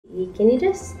BCE. Can you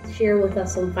just share with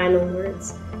us some final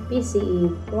words?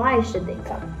 BCE, why should they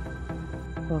come?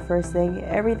 Well, first thing,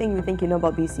 everything you think you know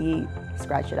about BCE,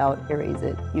 scratch it out, erase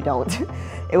it. You don't.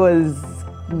 It was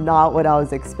not what I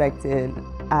was expecting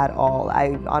at all. I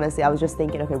was just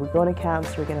thinking, okay, we're going to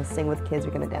camps, we're going to sing with kids,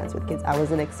 we're going to dance with kids. I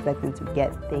wasn't expecting to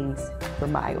get things for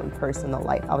my own personal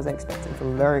life. I wasn't expecting to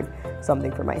learn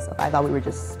something for myself. I thought we were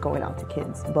just going out to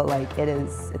kids, but like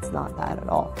it's not that at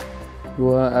all.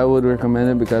 Well, I would recommend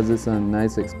it because it's a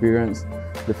nice experience.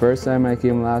 The first time I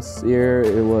came last year,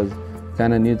 it was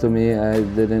kind of new to me. I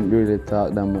didn't really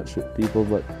talk that much with people,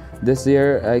 but this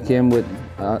year I came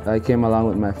along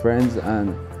with my friends,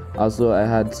 and also I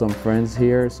had some friends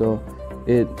here, so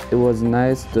it was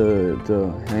nice to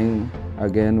hang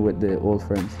again with the old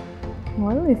friends.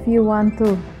 Well, if you want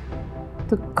to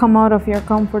come out of your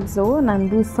comfort zone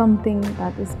and do something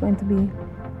that is going to be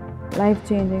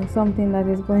life-changing, something that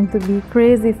is going to be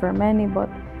crazy for many, but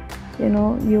you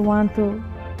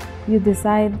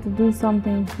decide to do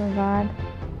something for God,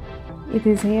 it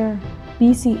is here.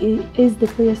 BCE is the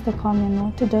place to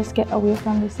come, to just get away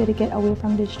from the city, get away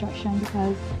from distraction,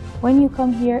 because when you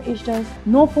come here, it's just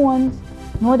no phones,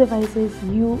 no devices,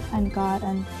 you and God,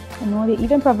 and they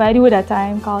even provide you with a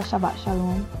time called Shabbat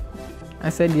Shalom. I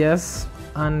said yes,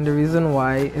 and the reason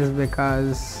why is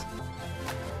because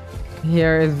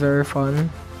here is very fun,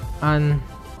 and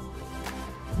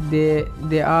they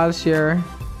all share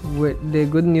with the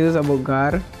good news about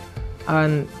God,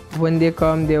 and when they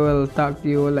come, they will talk to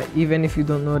you. Like, even if you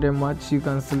don't know them much, you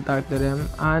can still talk to them,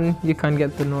 and you can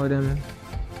get to know them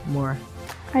more.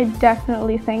 I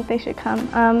definitely think they should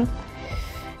come.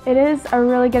 It is a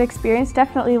really good experience,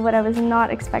 definitely what I was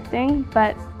not expecting,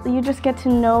 but you just get to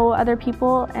know other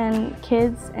people and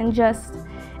kids, and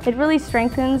it really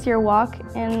strengthens your walk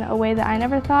in a way that I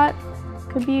never thought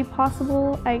could be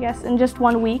possible, I guess. In just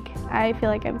 1 week, I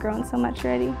feel like I've grown so much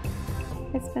already.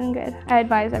 It's been good. I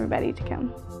advise everybody to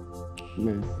come.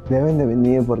 Deben de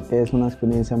venir porque es una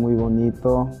experiencia muy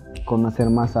bonito, conocer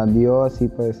más a Dios y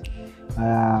pues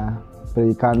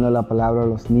predicando la palabra a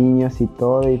los niños y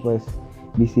todo, y pues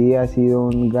BCE ha sido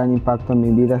un gran impacto en mi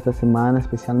vida esta semana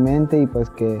especialmente, y pues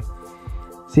que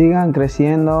sigan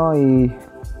creciendo y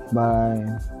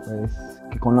pues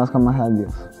que conozcan más a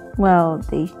Dios. Well,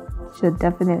 they should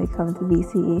definitely come to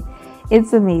BCE.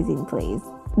 It's an amazing place.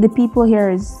 The people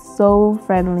here are so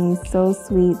friendly, so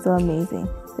sweet, so amazing.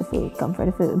 The food, come for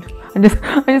the food. I'm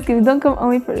just kidding. Don't come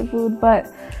only for the food,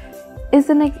 but it's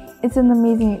an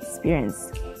amazing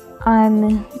experience.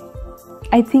 And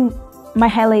I think my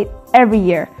highlight every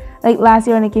year, like last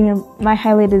year when I came here, my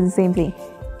highlight is the same thing,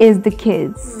 is the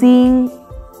kids, seeing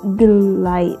the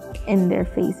light in their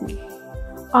faces.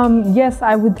 Yes,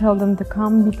 I would tell them to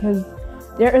come because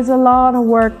there is a lot of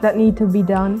work that need to be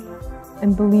done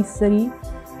in Belize City.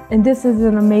 And this is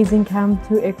an amazing camp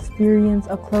to experience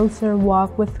a closer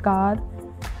walk with God.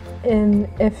 And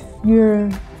if you're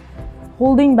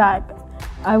holding back,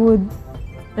 I would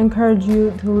encourage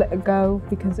you to let it go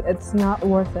because it's not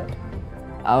worth it.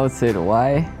 I would say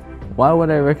why would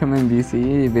I recommend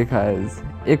BCE? Because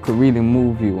it could really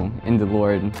move you in the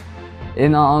Lord. It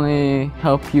not only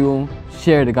help you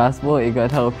share the gospel, it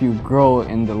could help you grow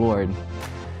in the Lord.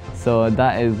 So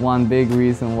that is one big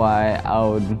reason why I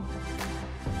would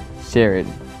share it.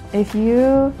 If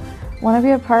you want to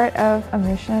be a part of a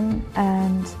mission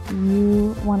and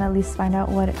you want to at least find out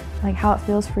how it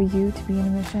feels for you to be in a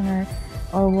mission,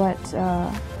 or what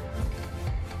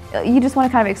you just want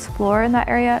to kind of explore in that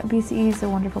area, BCE is a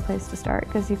wonderful place to start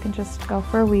because you can just go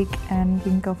for a week and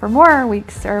you can go for more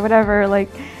weeks or whatever,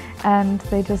 and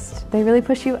they really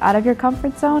push you out of your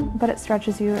comfort zone, but it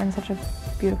stretches you in such a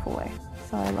beautiful way.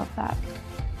 So I love that.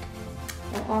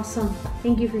 Well, awesome.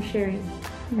 Thank you for sharing.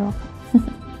 You're welcome.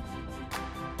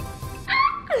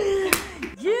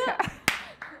 Yeah!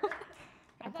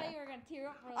 I thought you were going to tear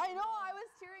up. I know, I was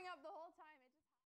tearing up the whole